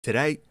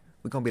Today,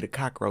 we're gonna be the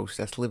cockroach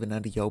that's living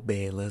under your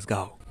bed. Let's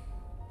go.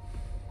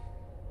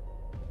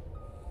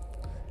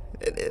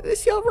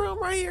 This your room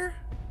right here?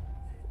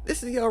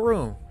 This is your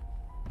room.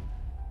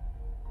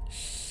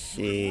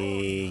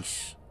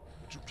 Sheesh.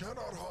 You cannot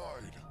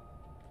hide.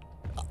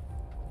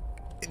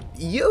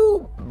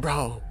 You,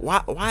 bro,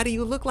 why do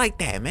you look like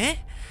that, man?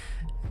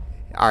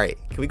 Alright,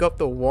 can we go up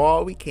the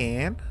wall? We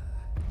can.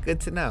 Good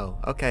to know.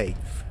 Okay,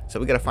 so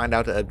we gotta find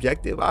out the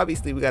objective.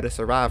 Obviously, we gotta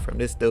survive from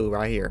this dude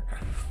right here.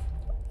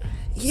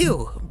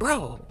 You,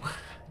 bro.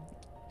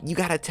 Y'all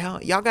gotta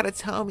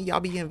tell me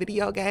y'all be in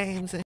video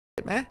games and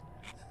shit, man.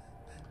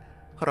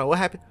 Hold on, what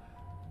happened?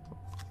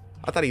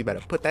 I thought you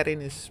better put that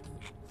in his.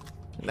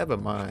 Never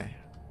mind.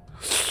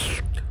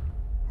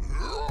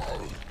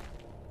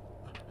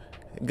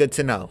 Good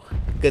to know.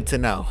 Good to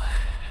know.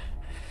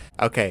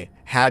 Okay,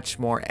 hatch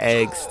more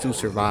eggs to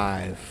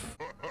survive.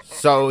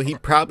 So he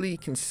probably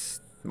can,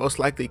 most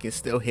likely can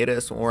still hit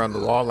us when we're on the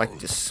wall, like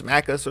just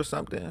smack us or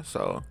something.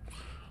 So.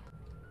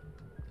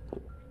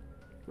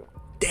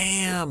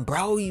 Damn,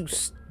 bro, you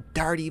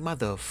dirty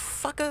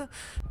motherfucker.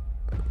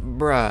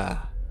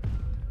 Bruh.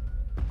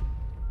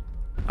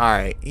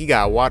 Alright, he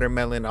got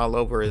watermelon all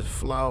over his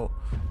floor.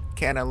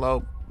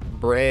 Cantaloupe,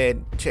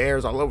 bread,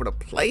 chairs all over the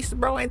place.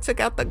 Bro ain't took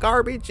out the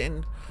garbage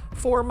in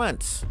 4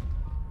 months.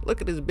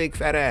 Look at his big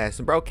fat ass.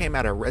 Bro came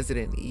out of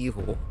Resident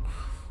Evil.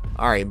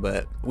 Alright,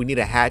 but we need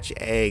to hatch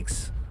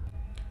eggs.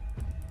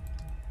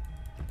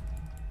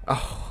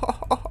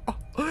 Oh,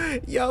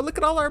 yo, look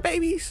at all our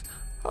babies.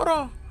 Hold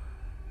on.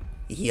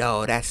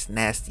 Yo, that's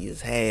nasty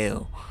as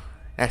hell.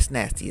 That's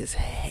nasty as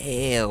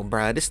hell,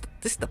 bro. This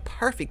the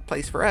perfect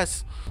place for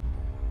us.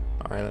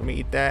 All right, let me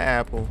eat that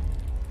apple.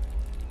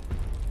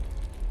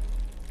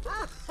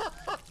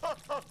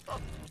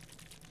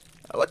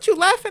 What you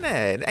laughing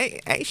at?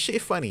 Ain't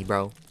shit funny,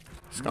 bro.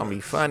 It's gonna be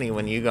funny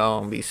when you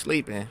gonna be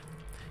sleeping.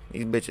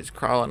 These bitches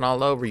crawling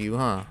all over you,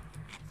 huh?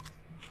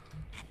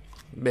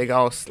 Big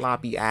old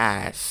sloppy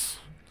ass.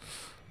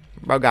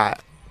 Bro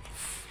got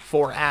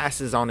 4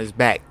 asses on his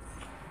back.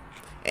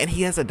 And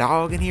he has a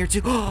dog in here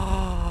too.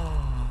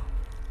 Oh,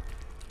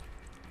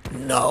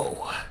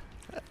 no.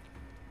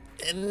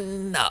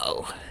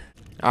 No.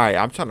 Alright,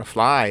 I'm trying to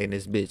fly in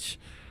this bitch.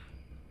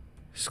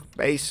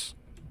 Space.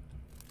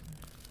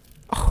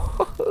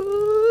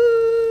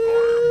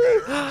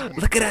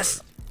 Look at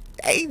us.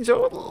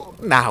 Angel.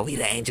 Nah, we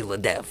the angel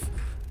of death.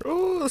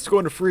 Oh, let's go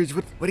in the fridge.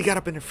 What he got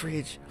up in the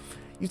fridge?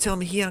 You tell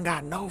me he ain't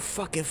got no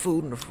fucking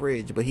food in the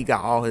fridge, but he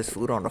got all his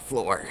food on the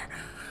floor.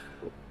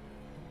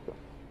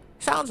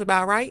 Sounds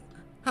about right,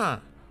 huh?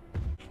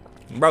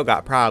 Bro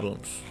got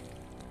problems.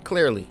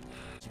 Clearly.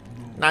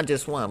 Not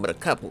just one, but a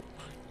couple.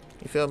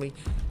 You feel me?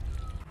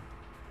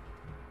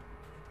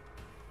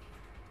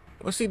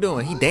 What's he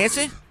doing? He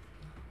dancing?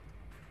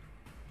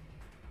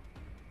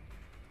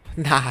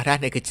 Nah, that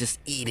nigga just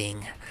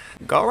eating.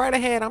 Go right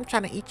ahead. I'm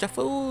trying to eat your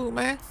food,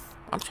 man.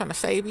 I'm trying to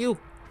save you.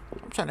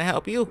 I'm trying to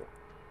help you.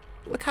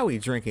 Look how he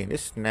drinking.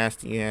 This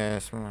nasty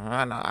ass.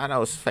 I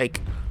know it's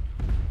fake.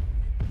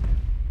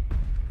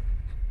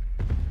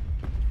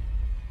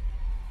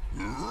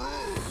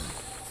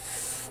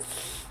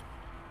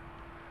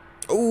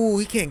 Oh,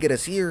 he can't get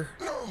us here.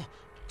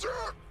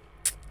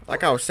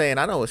 Like I was saying,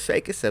 I know it's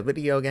fake. It's a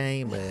video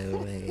game,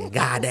 but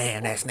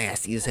goddamn, that's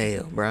nasty as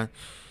hell, bro.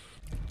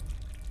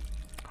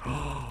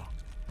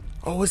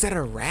 Oh, is that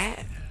a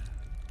rat?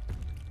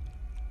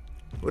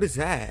 What is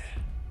that?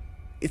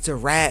 It's a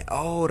rat.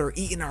 Oh, they're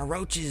eating our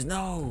roaches.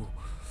 No.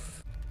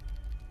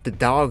 The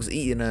dog's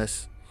eating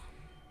us.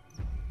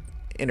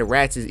 And the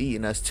rats is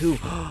eating us too.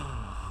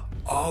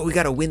 Oh, we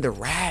gotta win the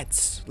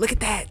rats. Look at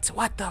that.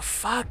 What the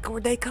fuck?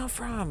 Where'd they come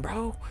from,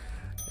 bro?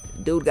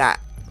 Dude got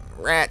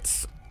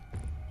rats,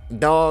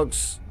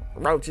 dogs,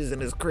 roaches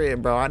in his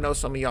crib, bro. I know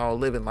some of y'all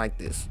living like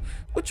this.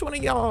 Which one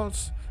of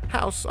y'all's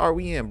house are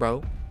we in,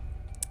 bro?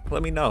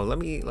 Let me know. Let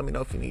me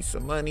know if you need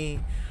some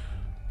money,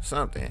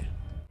 something.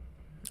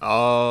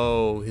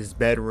 Oh, his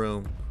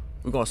bedroom.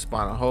 We're gonna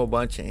spawn a whole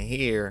bunch in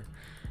here.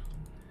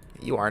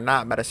 You are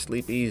not about to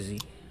sleep easy.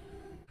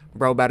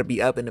 Bro about to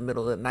be up in the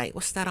middle of the night.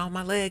 What's that on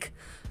my leg?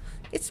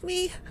 It's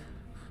me.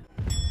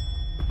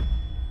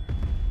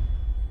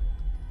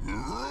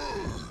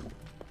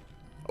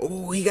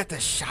 Oh, he got the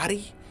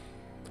shotty.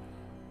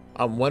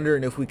 I'm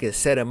wondering if we could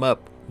set him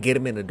up, get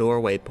him in the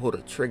doorway, pull the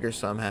trigger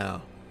somehow.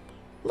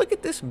 Look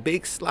at this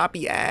big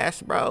sloppy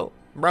ass, bro.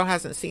 Bro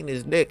hasn't seen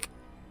his dick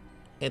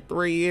in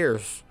 3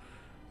 years.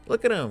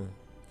 Look at him.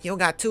 He don't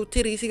got 2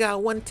 titties. He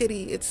got 1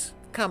 titty. It's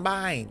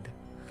combined.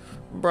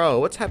 Bro,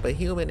 what type of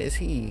human is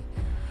he?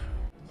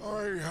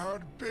 I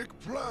had big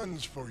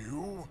plans for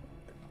you.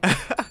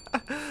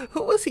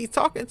 Who was he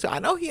talking to? I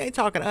know he ain't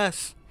talking to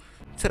us.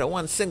 To the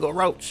one single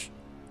roach.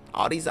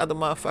 All these other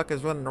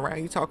motherfuckers running around.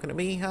 You talking to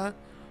me, huh?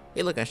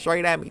 He looking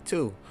straight at me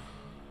too.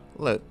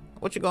 Look,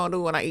 what you gonna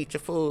do when I eat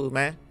your food,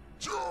 man?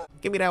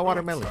 Give me that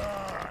watermelon.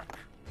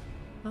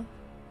 Huh?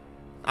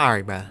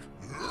 Alright, bro.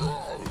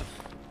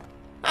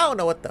 I don't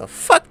know what the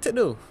fuck to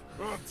do.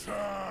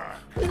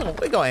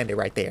 We gonna end it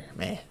right there,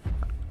 man.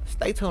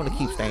 Stay tuned to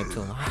keep staying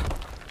tuned.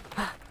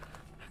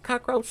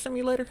 Cockroach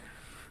Simulator?